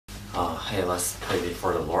Hey, let's pray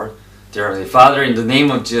before the Lord. Dear Heavenly Father, in the name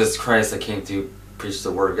of Jesus Christ, I came to preach the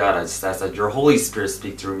word of God. I just ask that your Holy Spirit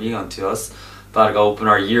speak through me unto us. Father God, open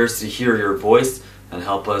our ears to hear your voice and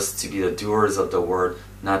help us to be the doers of the word,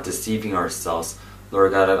 not deceiving ourselves.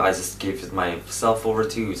 Lord God, I just give myself over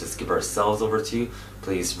to you. We just give ourselves over to you.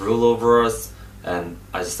 Please rule over us. And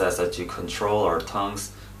I just ask that you control our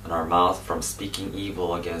tongues and our mouth from speaking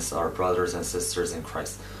evil against our brothers and sisters in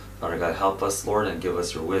Christ. Father God, help us, Lord, and give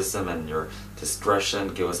us your wisdom and your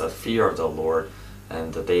discretion. Give us a fear of the Lord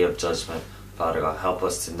and the day of judgment. Father God, help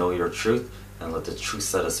us to know your truth and let the truth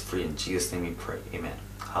set us free. In Jesus' name we pray. Amen.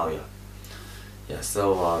 Hallelujah. Yeah,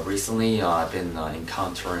 so recently I've been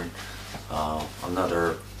encountering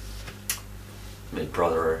another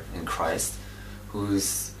brother in Christ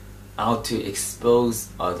who's out to expose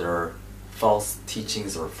other false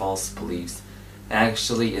teachings or false beliefs.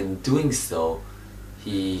 Actually, in doing so,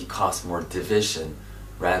 he caused more division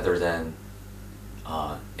rather than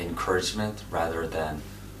encouragement, rather than,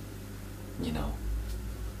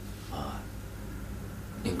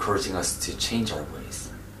 encouraging us to change our ways.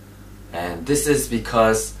 And this is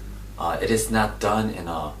because it is not done in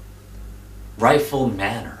a rightful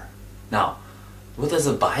manner. Now, what does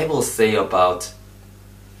the Bible say about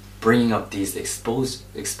bringing up these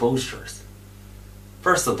exposures?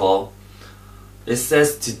 First of all, it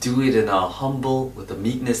says to do it in a humble, with a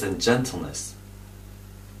meekness and gentleness.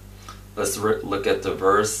 Let's look at the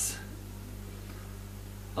verse.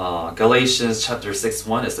 Galatians chapter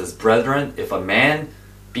 6:1. It says, "Brethren, if a man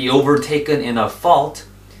be overtaken in a fault,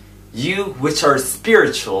 you which are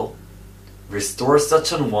spiritual, restore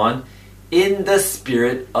such an one in the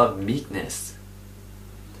spirit of meekness,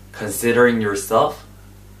 considering yourself,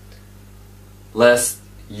 lest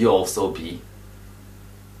you also be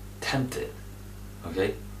tempted."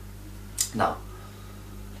 Okay? Now,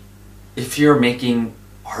 if you're making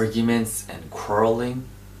arguments and quarreling,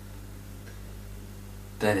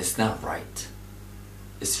 then it's not right.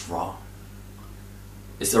 It's wrong.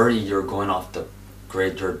 It's already, you're going off the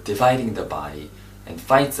grid, you're dividing the body, and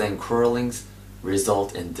fights and quarrelings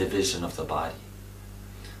result in division of the body.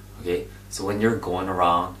 Okay? So when you're going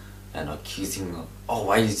around and accusing, oh,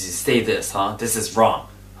 why did you say this, huh? This is wrong.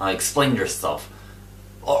 Explain yourself.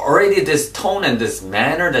 Already this tone and this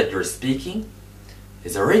manner that you're speaking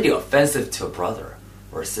is already offensive to a brother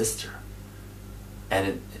or a sister.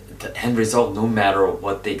 And the end result, no matter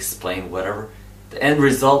what they explain, whatever, the end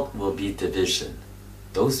result will be division.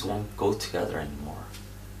 Those won't go together anymore.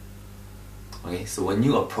 Okay, so when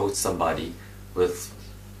you approach somebody with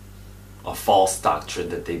a false doctrine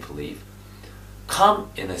that they believe,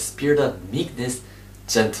 come in a spirit of meekness,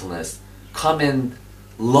 gentleness. Come in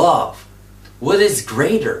love. What is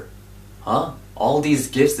greater? Huh? All these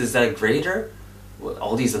gifts, is that greater?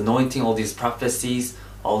 All these anointing, all these prophecies,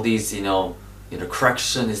 all these,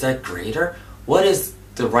 correction, is that greater? What is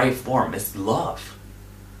the right form? It's love.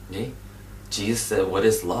 Okay? Jesus said, what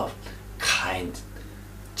is love? Kind,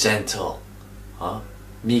 gentle,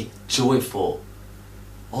 meek, joyful.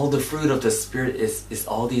 All the fruit of the Spirit is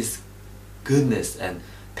all these goodness and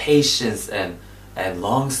patience and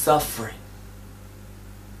long suffering.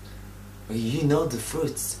 You know the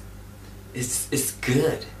fruits. It's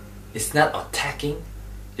good. It's not attacking.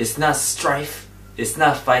 It's not strife. It's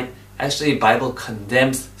not fight. Actually, Bible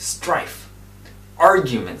condemns strife.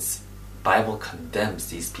 Arguments. Bible condemns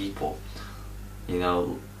these people.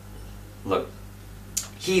 Look.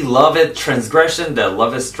 He loveth transgression that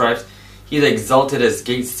loveth strife. He that exalted his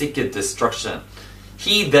gate seeketh destruction.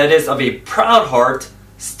 He that is of a proud heart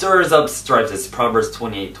stirs up strife. This is Proverbs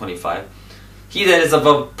 28:25. He that is of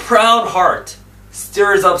a proud heart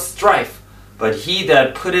stirs up strife, but he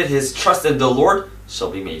that putteth his trust in the Lord shall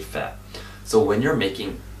be made fat. So when you're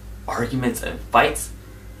making arguments and fights,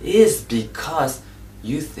 it is because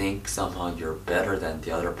you think somehow you're better than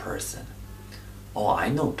the other person. Oh, I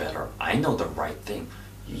know better. I know the right thing.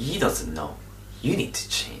 He doesn't know. You need to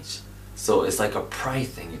change. So it's like a pride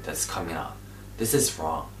thing that's coming out. This is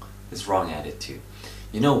wrong. It's wrong attitude.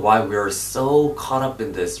 You know why we're so caught up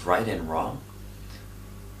in this right and wrong?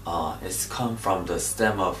 It's come from the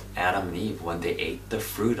stem of Adam and Eve when they ate the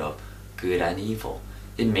fruit of good and evil.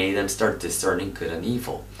 It made them start discerning good and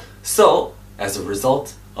evil. So, as a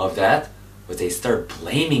result of that, they start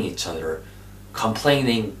blaming each other,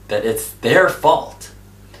 complaining that it's their fault.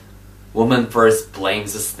 Woman first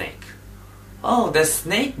blames the snake. Oh, the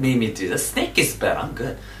snake made me do. The snake is bad. I'm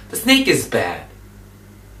good. The snake is bad.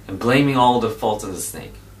 And blaming all the faults on the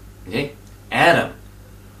snake. Okay? Adam.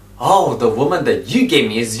 Oh, the woman that you gave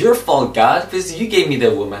me is your fault, God, because you gave me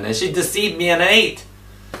that woman and she deceived me and I ate.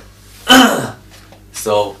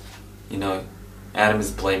 So, Adam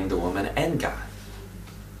is blaming the woman and God.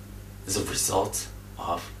 It's a result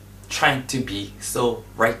of trying to be so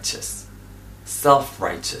righteous.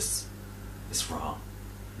 Self-righteous is wrong.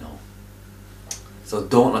 No. So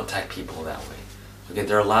don't attack people that way. Okay,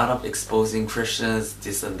 there are a lot of exposing Christians,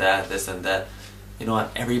 this and that, this and that. You know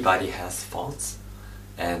what? Everybody has faults.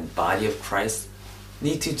 And body of Christ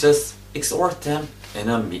need to just exhort them in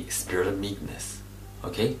a spirit of meekness.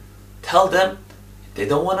 Okay? Tell them, if they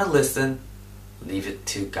don't want to listen, leave it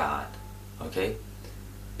to God. Okay?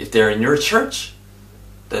 If they're in your church,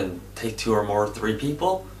 then take 2 or more, 3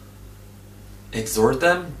 people, exhort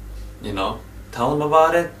them, tell them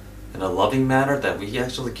about it in a loving manner that we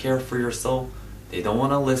actually care for your soul. They don't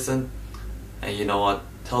want to listen, and you know what?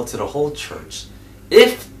 Tell it to the whole church.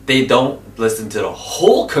 If they don't listen to the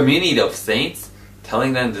whole community of saints,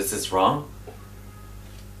 telling them this is wrong,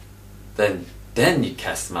 then you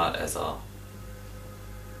cast them out as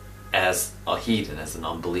a heathen, as an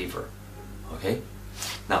unbeliever. Okay?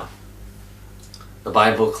 Now, the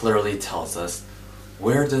Bible clearly tells us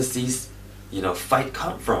where does these, fight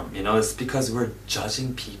come from? It's because we're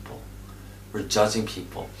judging people. We're judging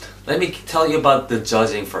people. Let me tell you about the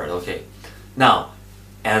judging first. Okay. Now,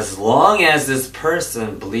 as long as this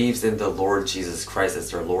person believes in the Lord Jesus Christ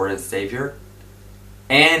as their Lord and Savior,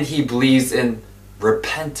 and he believes in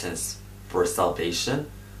repentance for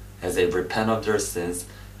salvation, as they repent of their sins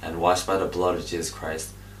and washed by the blood of Jesus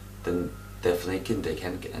Christ, then definitely they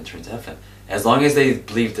can enter into heaven. As long as they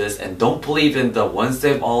believe this and don't believe in the once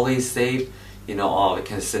saved, always saved, I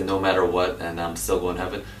can sin no matter what and I'm still going to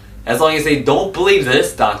heaven. As long as they don't believe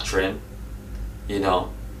this doctrine, then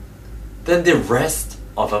the rest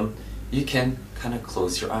of them, you can kind of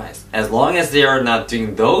close your eyes. As long as they are not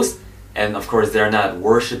doing those, and of course they're not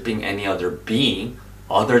worshiping any other being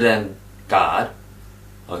other than God,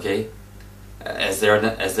 okay? As they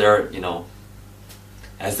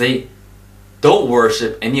don't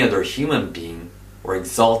worship any other human being or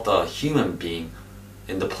exalt a human being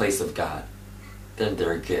in the place of God, then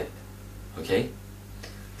they're good, okay?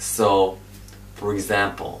 So, for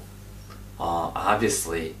example,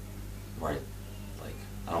 obviously, right, like,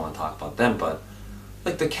 I don't want to talk about them, but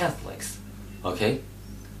like the Catholics, okay?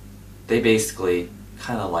 They basically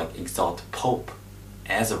kind of like exalt the Pope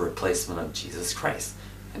as a replacement of Jesus Christ.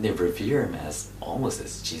 And they revere him almost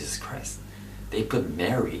as Jesus Christ. They put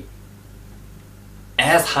Mary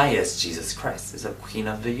as high as Jesus Christ, as a queen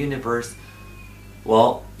of the universe.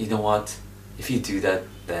 Well, you know what? If you do that,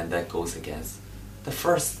 then that goes against the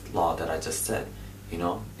first law that I just said.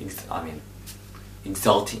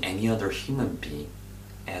 Exalting any other human being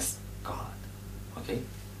as God. Okay?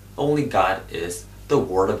 Only God is the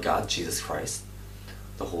Word of God, Jesus Christ,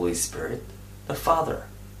 the Holy Spirit, the Father.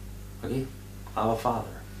 Okay? Our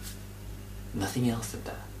Father. Nothing else than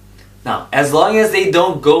that. Now, as long as they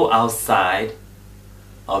don't go outside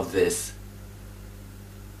of this,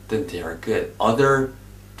 then they are good. Other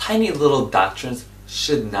tiny little doctrines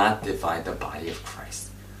should not divide the body of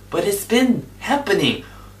Christ. But it's been happening.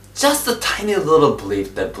 Just a tiny little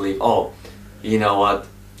belief that we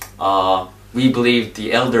believe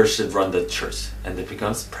the elders should run the church, and it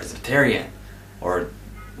becomes Presbyterian or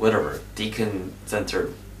whatever,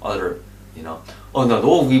 deacon-centered,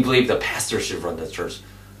 we believe the pastor should run the church.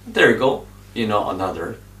 There you go,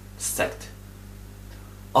 another sect.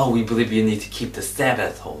 We believe you need to keep the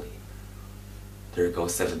Sabbath holy. There you go,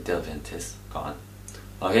 Seventh-day Adventists, gone.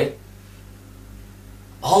 Okay?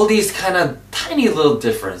 All these kind of tiny little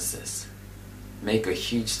differences make a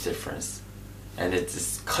huge difference. And it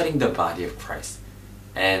is cutting the body of Christ.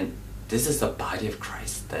 And this is the body of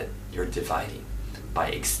Christ that you're dividing by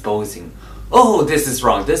exposing, this is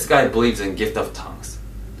wrong. This guy believes in gift of tongues.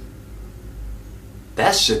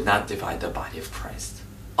 That should not divide the body of Christ.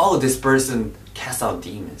 This person casts out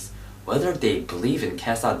demons. Whether they believe in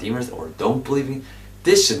cast out demons or don't believe in,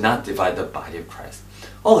 this should not divide the body of Christ.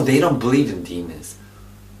 They don't believe in demons.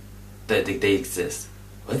 That they exist.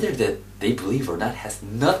 Whether that they believe or not has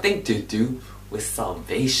nothing to do with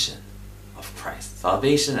salvation of Christ.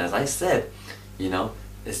 Salvation, as I said,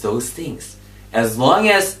 is those things. As long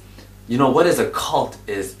as, what is a cult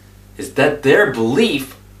is that their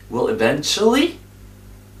belief will eventually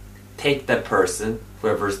take that person,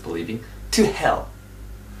 whoever is believing, to hell.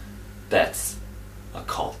 That's a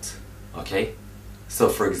cult. Okay? So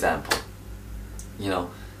for example,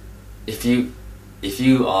 if you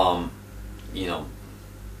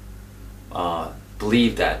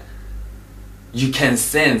believe that you can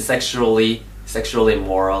sin sexually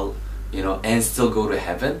immoral, and still go to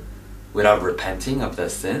heaven without repenting of the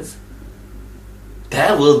sins,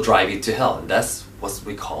 that will drive you to hell. And that's what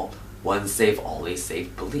we call once saved, always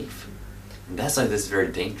saved belief. And that's why this is very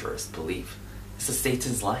dangerous belief. It's a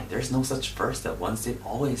Satan's lie. There's no such verse that once saved,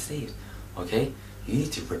 always saved. Okay? You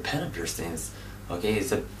need to repent of your sins. Okay?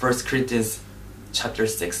 It's 1 Corinthians chapter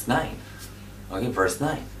 6, 9. Okay, verse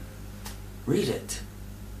 9. Read it.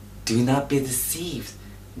 Do not be deceived.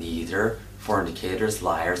 Neither fornicators,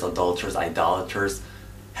 liars, adulterers, idolaters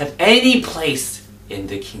have any place in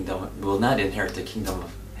the kingdom, will not inherit the kingdom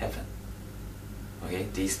of heaven. Okay,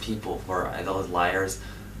 these people who are idols, liars,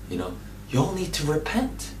 you all need to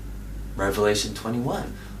repent. Revelation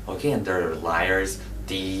 21. Okay, and they're liars,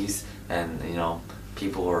 thieves, and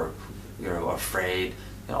people who are afraid.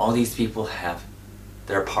 And all these people have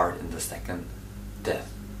their part in the second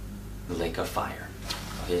death, the lake of fire.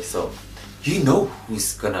 Okay, so you know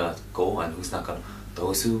who's gonna go and who's not gonna.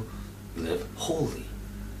 Those who live holy.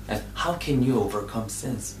 And how can you overcome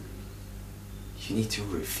sins? You need to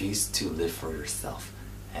refuse to live for yourself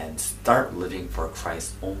and start living for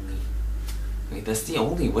Christ only. Okay, that's the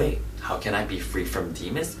only way. How can I be free from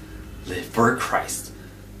demons? Live for Christ.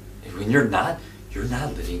 And when you're not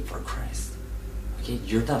living for Christ. Okay,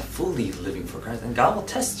 you're not fully living for Christ, and God will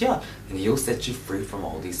test you out, and He'll set you free from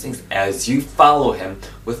all these things as you follow Him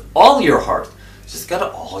with all your heart. Just gotta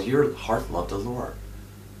all your heart love the Lord.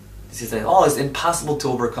 He's saying, it's impossible to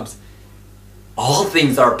overcome. All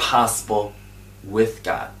things are possible with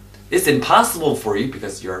God. It's impossible for you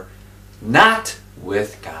because you're not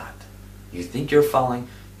with God. You think you're following,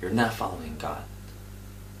 you're not following God.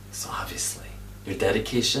 So obviously, your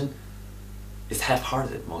dedication is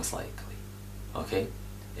half-hearted, most likely. Okay?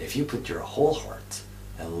 If you put your whole heart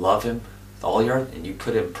and love Him with all your heart, and you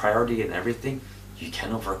put Him priority in everything, you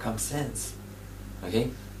can overcome sins.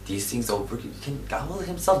 Okay? These things God will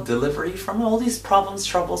Himself deliver you from all these problems,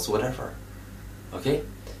 troubles, whatever. Okay?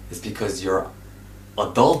 It's because you're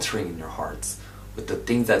adultering in your hearts with the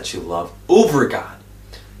things that you love over God.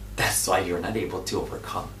 That's why you're not able to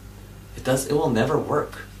overcome. It will never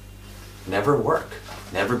work. Never work.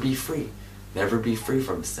 Never be free. Never be free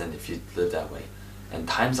from sin if you live that way. And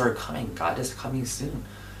times are coming. God is coming soon.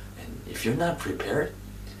 And if you're not prepared,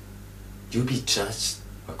 you'll be judged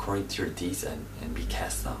according to your deeds and be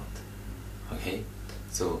cast out. Okay?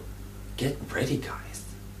 So get ready, guys.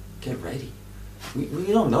 Get ready.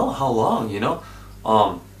 We don't know how long,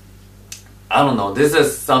 I don't know. This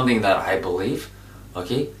is something that I believe.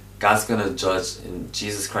 Okay? God's gonna judge, and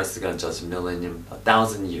Jesus Christ is gonna judge a millennium,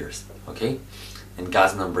 1,000 years. Okay? And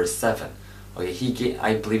God's number is 7. Okay,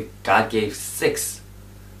 I believe God gave 6,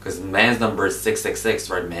 because man's number is 666,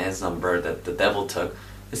 right? Man's number that the devil took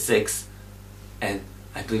is 6, and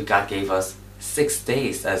I believe God gave us 6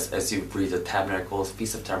 days, as you read the Tabernacles,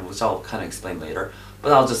 Feast of Tabernacles, which I'll kind of explain later,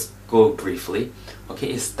 but I'll just go briefly.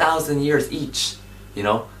 Okay, it's 1,000 years each.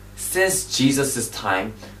 Since Jesus'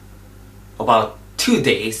 time, about 2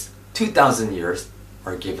 days, 2,000 years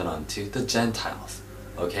are given unto the Gentiles.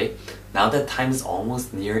 Okay, now that time is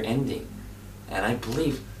almost near ending. And I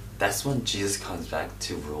believe that's when Jesus comes back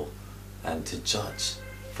to rule and to judge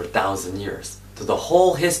for 1,000 years. So the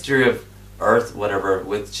whole history of earth, whatever,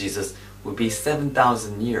 with Jesus would be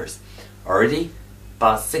 7,000 years. Already,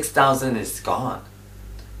 about 6,000 is gone.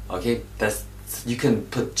 Okay, you can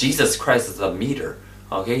put Jesus Christ as a meter.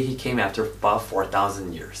 Okay, He came after about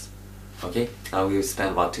 4,000 years. Okay, now we've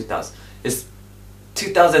spent about 2,000.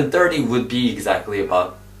 2030 would be exactly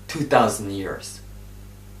about 2,000 years.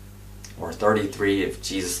 Or 33, if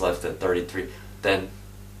Jesus left at 33, then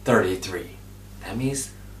 33. That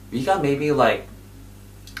means we got maybe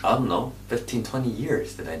 15, 20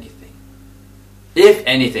 years, if anything. If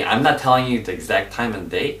anything, I'm not telling you the exact time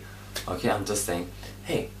and date. Okay, I'm just saying,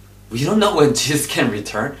 hey, we don't know when Jesus can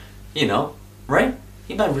return, right?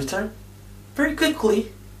 He might return very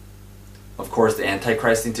quickly. Of course, the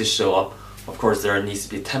Antichrist needs to show up. Of course, there needs to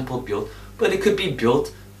be a temple built, but it could be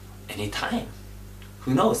built anytime.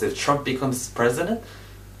 Who knows? If Trump becomes president,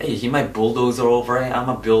 hey, he might bulldoze over. Hey, I'm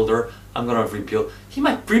a builder. I'm gonna rebuild. He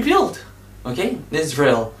might rebuild. Okay,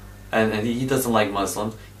 Israel, and he doesn't like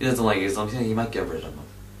Muslims. He doesn't like Islam. He might get rid of them.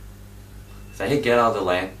 Say, hey, get out of the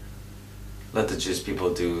land. Let the Jewish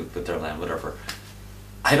people do with their land, whatever.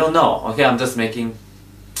 I don't know. Okay, I'm just making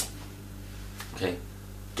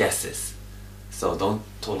guesses. So don't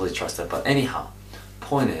totally trust that. But anyhow,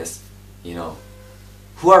 point is,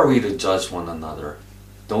 who are we to judge one another?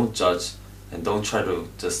 Don't judge and don't try to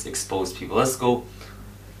just expose people. Let's go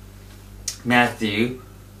Matthew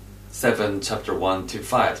 7, chapter 1 to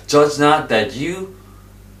 5. Judge not that you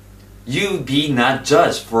be not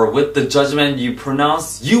judged, for with the judgment you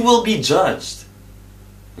pronounce, you will be judged.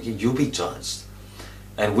 Okay, you'll be judged.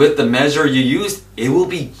 And with the measure you use, it will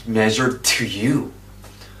be measured to you.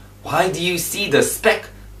 Why do you see the speck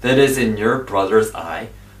that is in your brother's eye,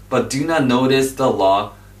 but do not notice the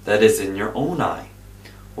log that is in your own eye?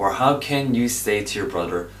 Or how can you say to your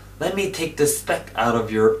brother, let me take the speck out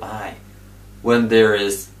of your eye, when there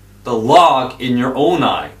is the log in your own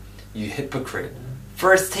eye? You hypocrite.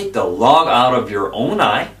 First take the log out of your own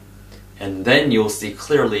eye, and then you'll see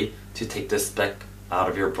clearly to take the speck out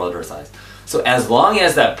of your brother's eyes. So as long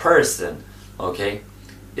as that person, okay,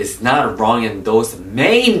 is not wrong in those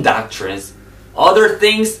main doctrines, other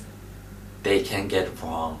things, they can get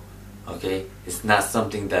wrong, okay? It's not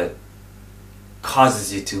something that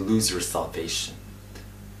causes you to lose your salvation.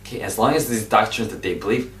 Okay, as long as these doctrines that they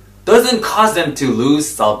believe doesn't cause them to lose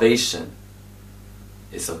salvation,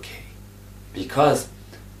 it's okay. Because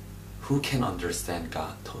who can understand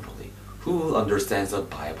God totally? Who understands the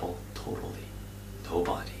Bible totally?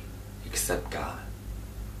 Nobody except God.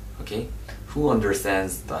 Okay? Who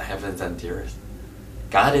understands the heavens and the earth?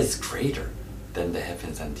 God is greater than the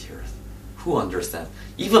heavens and the earth. Who understands?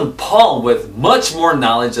 Even Paul, with much more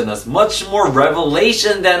knowledge than us, much more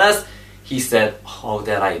revelation than us, he said, oh,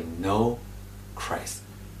 that I know Christ,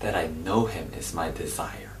 that I know Him is my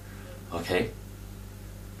desire. Okay?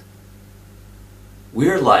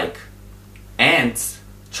 We're like ants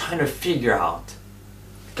trying to figure out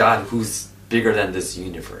God who's bigger than this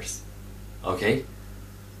universe. Okay?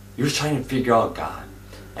 You're trying to figure out God.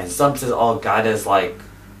 And some say, oh, God is like,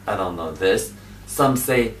 I don't know, this. Some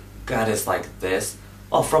say, God is like this.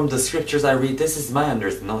 Oh, from the scriptures I read, this is my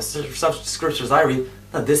understanding. No, some scriptures I read,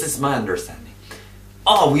 no, this is my understanding.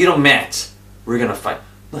 Oh, we don't match. We're going to fight.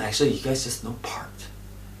 No, actually, you guys just know part.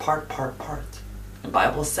 Part. The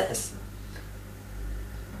Bible says.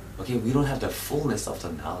 Okay, we don't have the fullness of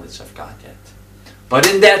the knowledge of God yet. But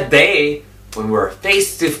in that day, when we're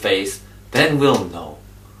face to face, then we'll know.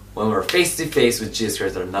 When we're face to face with Jesus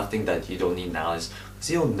Christ, there's nothing that you don't need knowledge.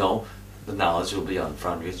 So you'll know, the knowledge will be in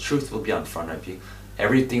front of you, truth will be in front of you,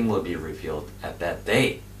 everything will be revealed at that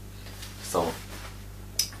day. So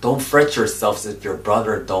don't fret yourselves if your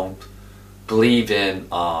brother don't believe in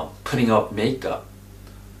putting up makeup.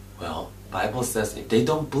 Well, Bible says if they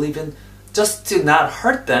don't believe in, just to not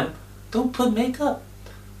hurt them, don't put makeup.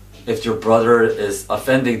 If your brother is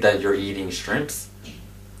offended that you're eating shrimps,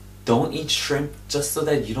 don't eat shrimp just so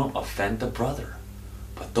that you don't offend the brother.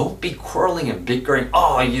 But don't be quarreling and bickering.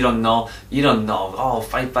 Oh, you don't know. Oh,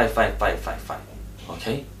 fight.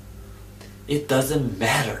 Okay? It doesn't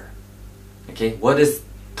matter. Okay? What is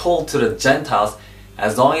told to the Gentiles,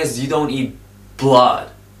 as long as you don't eat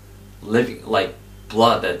blood, living like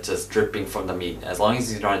blood that's just dripping from the meat, as long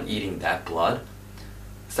as you're not eating that blood.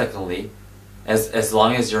 Secondly, as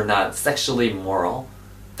long as you're not sexually immoral.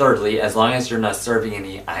 Thirdly, as long as you're not serving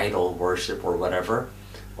any idol worship or whatever,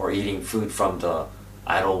 or eating food from the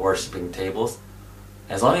idol worshipping tables,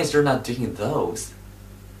 as long as you're not doing those,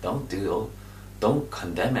 don't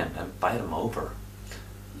condemn him and fight him over.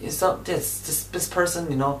 So this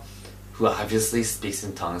person, who obviously speaks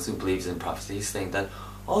in tongues, who believes in prophecy, is saying that,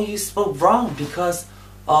 oh, you spoke wrong because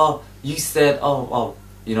you said,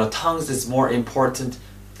 tongues is more important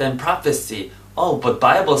than prophecy. Oh, but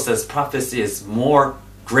Bible says prophecy is more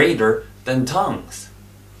greater than tongues.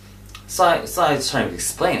 So I was trying to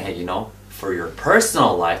explain, hey, for your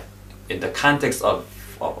personal life, in the context of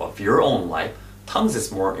your own life, tongues is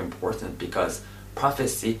more important because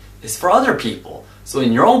prophecy is for other people. So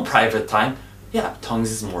in your own private time, yeah,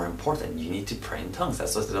 tongues is more important. You need to pray in tongues.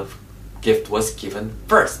 That's what the gift was given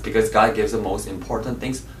first, because God gives the most important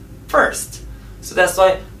things first. So that's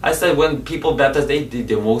why I said when people baptized,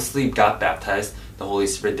 they mostly got baptized, the Holy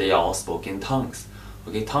Spirit, they all spoke in tongues.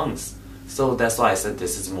 Okay, tongues. So that's why I said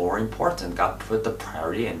this is more important. God put the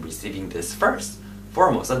priority in receiving this first,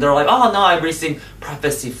 foremost. And they're like, oh no, I received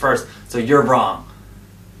prophecy first, so you're wrong.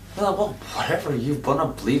 Well, whatever you wanna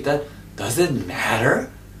believe, that doesn't matter.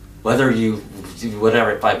 Whether if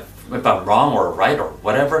I'm wrong or right or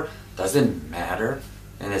whatever, doesn't matter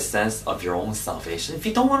in the sense of your own salvation. If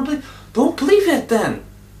you don't want to believe, don't believe it then.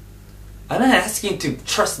 I'm not asking you to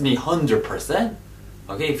trust me 100%.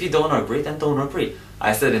 Okay, if you don't agree, then don't agree.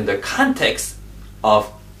 I said in the context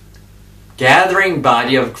of gathering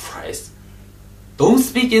body of Christ, don't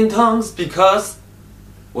speak in tongues, because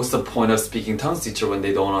what's the point of speaking tongues, teacher, when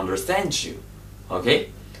they don't understand you? Okay?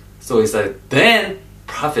 So he said, then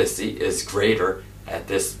prophecy is greater at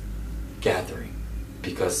this gathering,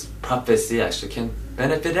 because prophecy actually can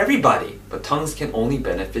benefit everybody, but tongues can only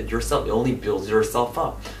benefit yourself. It only builds yourself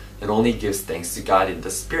up. It only gives thanks to God in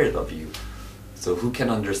the spirit of you. So who can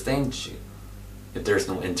understand you if there's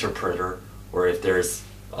no interpreter, or if there's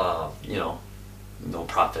no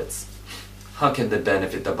prophets? How can they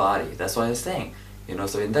benefit the body? That's what I'm saying.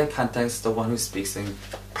 So in that context, the one who speaks in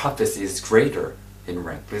prophecy is greater in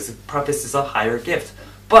rank, because prophecy is a higher gift.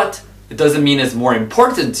 But it doesn't mean it's more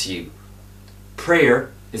important to you.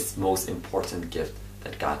 Prayer is the most important gift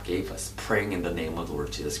that God gave us. Praying in the name of the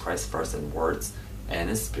Lord Jesus Christ first in words and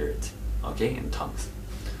in spirit, okay, in tongues.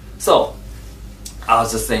 So, I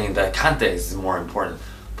was just saying that context is more important.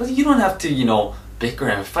 But you don't have to, bicker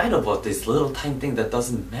and fight about this little tiny thing that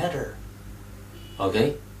doesn't matter.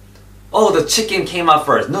 Okay? Oh, the chicken came out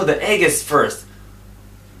first. No, the egg is first.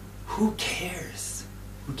 Who cares?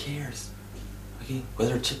 Who cares? Okay?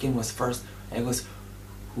 Whether chicken was first, egg was...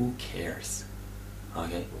 Who cares?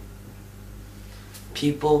 Okay?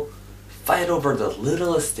 People fight over the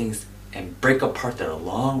littlest things and break apart their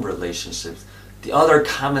long relationships. The other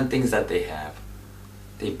common things that they have,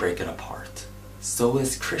 they break it apart. So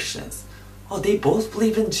is Christians. Oh, they both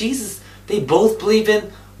believe in Jesus. They both believe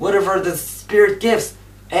in whatever the Spirit gives.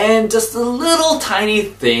 And just a little tiny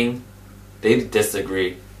thing, they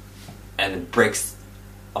disagree. And it breaks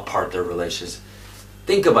apart their relationship.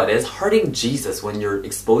 Think about it. It's hurting Jesus when you're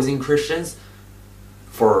exposing Christians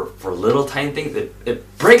for little tiny things.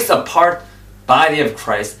 It breaks apart body of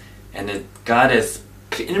Christ. And God is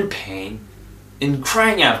in pain, in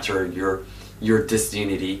crying after your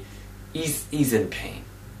disunity. He's in pain.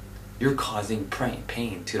 You're causing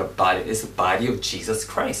pain to the body. It's the body of Jesus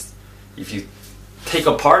Christ. If you take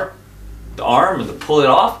apart the arm and pull it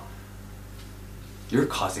off, you're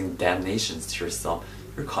causing damnation to yourself.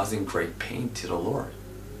 You're causing great pain to the Lord.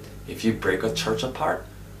 If you break a church apart,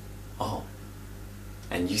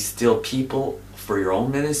 and you steal people for your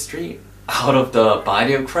own ministry out of the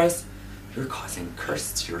body of Christ, you're causing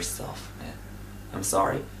curse to yourself, man. I'm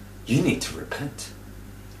sorry. You need to repent.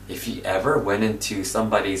 If you ever went into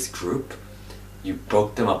somebody's group, you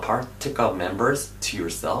broke them apart, took out members to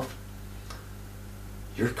yourself,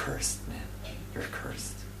 you're cursed, man. You're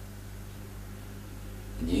cursed.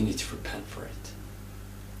 And you need to repent for it.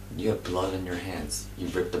 You have blood on your hands. You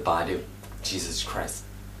ripped the body of Jesus Christ.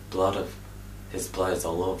 His blood is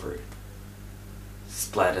all over you.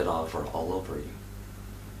 Splattered all over you.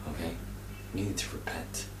 Okay? You need to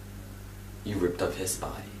repent. You ripped up his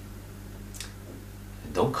body.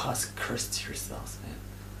 And don't cause curse to yourselves, man.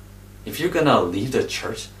 If you're gonna leave the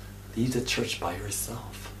church by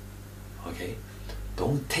yourself. Okay?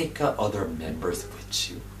 Don't take other members with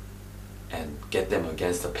you and get them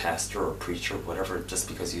against the pastor or preacher or whatever just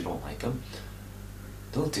because you don't like them.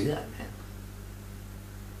 Don't do that, man.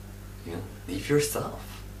 Leave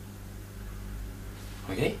yourself.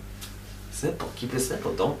 Okay? Simple. Keep it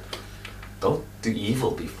simple. Don't do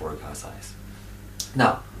evil before God's eyes.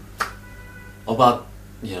 Now, about,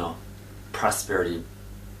 prosperity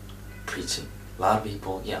preaching. A lot of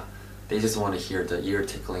people, they just want to hear the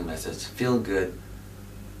ear-tickling message. Feel good,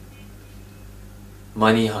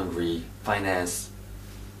 money-hungry, finance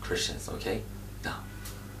Christians, okay? Now,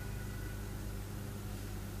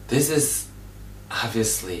 this is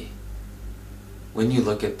obviously, when you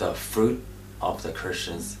look at the fruit of the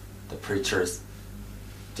Christians, the preachers,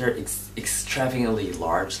 they're extravagantly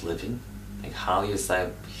large living, like Hollywood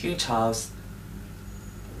style, huge house,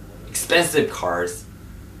 expensive cars,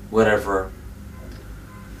 whatever.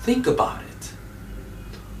 Think about it.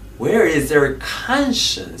 Where is their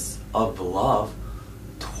conscience of love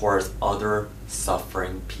towards other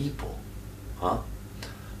suffering people?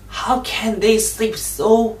 How can they sleep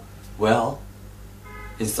so well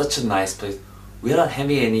in such a nice place without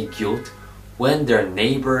having any guilt when their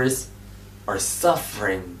neighbors are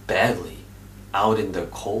suffering badly out in the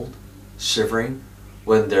cold, shivering,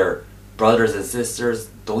 when their brothers and sisters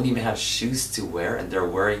don't even have shoes to wear and they're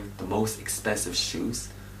wearing the most expensive shoes,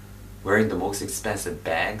 wearing the most expensive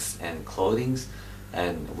bags and clothing,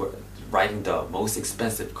 and riding the most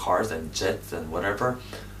expensive cars and jets and whatever?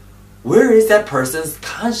 Where is that person's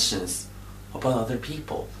conscience about other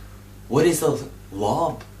people? What is the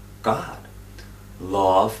law of God?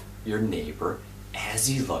 Love your neighbor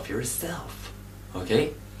as you love yourself.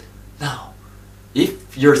 Okay? Now,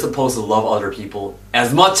 if you're supposed to love other people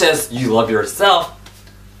as much as you love yourself,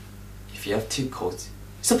 if you have 2 coats,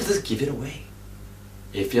 you're supposed to give it away.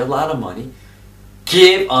 If you have a lot of money,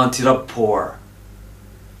 give unto the poor.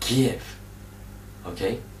 Give.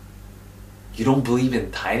 Okay? You don't believe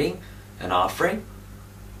in tithing and offering?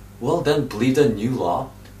 Well, then believe the new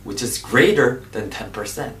law, which is greater than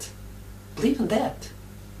 10%. Believe in that.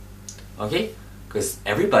 Okay? Because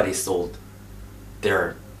everybody sold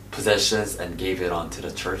their possessions and gave it on to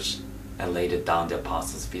the church and laid it down the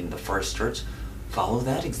apostles' feet in the first church. Follow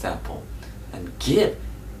that example and give,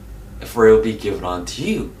 for it will be given unto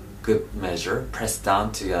you. Good measure, pressed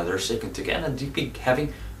down together, shaken together, and you'll be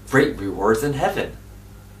having great rewards in heaven.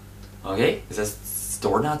 Okay? It says,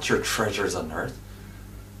 store not your treasures on earth.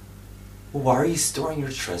 Well, why are you storing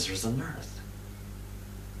your treasures on earth?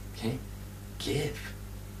 Okay? Give,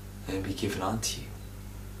 and it will be given unto you.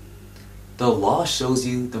 The law shows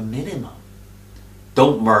you the minimum.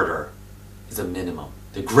 Don't murder is a minimum.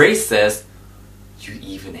 The grace says, you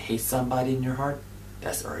even hate somebody in your heart,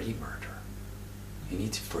 that's already murder. You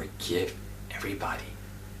need to forgive everybody.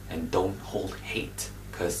 And don't hold hate.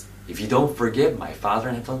 Because if you don't forgive, my Father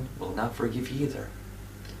in heaven will not forgive you either.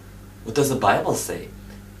 What does the Bible say?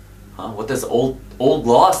 What does old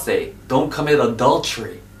law say? Don't commit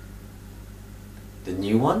adultery. The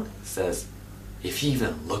new one says, if you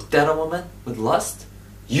even looked at a woman with lust,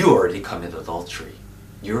 you already committed adultery.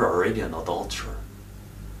 You're already an adulterer.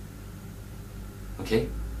 Okay?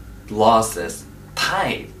 The law says,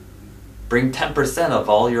 tithe. Bring 10% of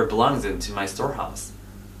all your belongings into my storehouse.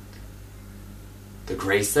 The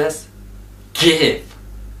grace says, give.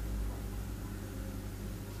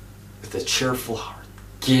 With a cheerful heart.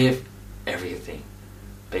 Give everything.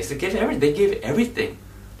 Basically, give everything. They gave everything.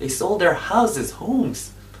 They sold their houses,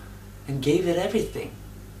 homes, and gave it everything.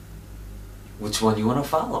 Which one you want to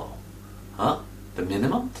follow? The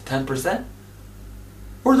minimum, the 10%?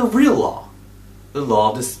 Or the real law? The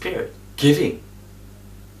law of the Spirit, giving.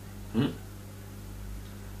 I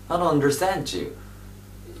don't understand you.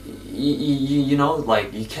 You know,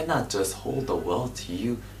 like, you cannot just hold the wealth to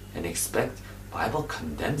you and expect. Bible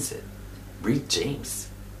condemns it. Read James.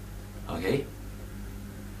 Okay?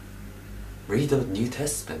 Read the New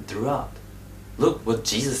Testament throughout. Look what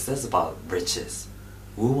Jesus says about riches.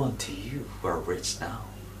 Woe unto you who are rich now.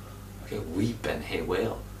 Okay, weep and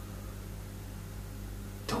wail.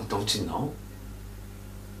 Don't you know?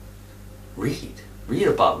 Read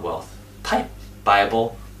about wealth. Type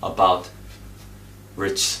Bible about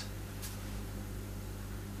rich.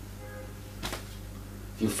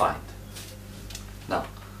 You find. Now,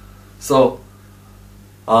 so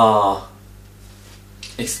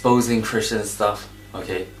exposing Christian stuff,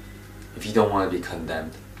 okay? If you don't want to be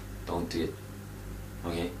condemned, don't do it.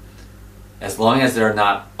 Okay? As long as they're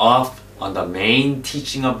not off on the main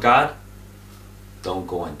teaching of God, don't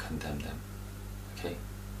go and condemn them. Okay?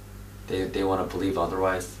 They want to believe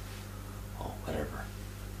otherwise, oh, whatever.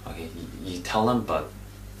 Okay, you tell them, but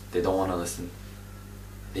they don't want to listen.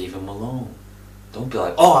 Leave them alone. Don't be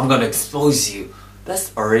like, oh, I'm going to expose you.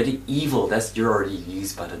 That's already evil. You're already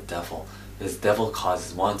used by the devil. This devil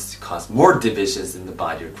wants to cause more divisions in the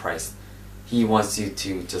body of Christ. He wants you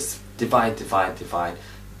to just divide,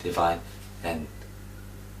 and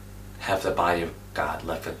have the body of God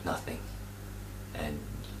left with nothing. And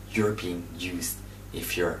you're being used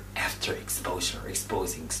if you're after exposure,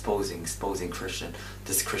 exposing Christian,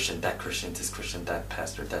 this Christian, that Christian, this Christian, that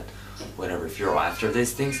pastor, that whatever. If you're after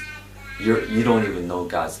these things, you don't even know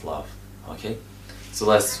God's love. Okay? So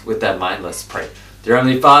with that in mind, let's pray. Dear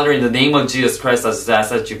Heavenly Father, in the name of Jesus Christ, I just ask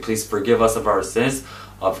that you please forgive us of our sins,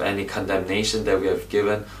 of any condemnation that we have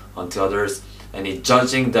given unto others, any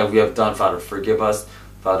judging that we have done. Father, forgive us.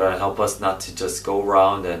 Father, help us not to just go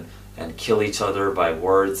around and kill each other by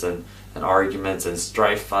words and arguments and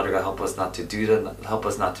strife. Father God, help us not to do that. Help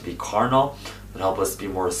us not to be carnal, but help us be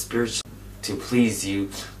more spiritual, to please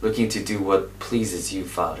you, looking to do what pleases you,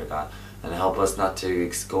 Father God. And help us not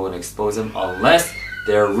to go and expose them unless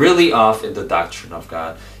they're really off in the doctrine of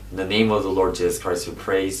God. In the name of the Lord Jesus Christ, we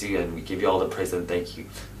praise you and we give you all the praise and thank you.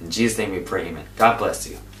 In Jesus' name we pray, amen. God bless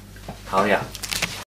you. Hallelujah.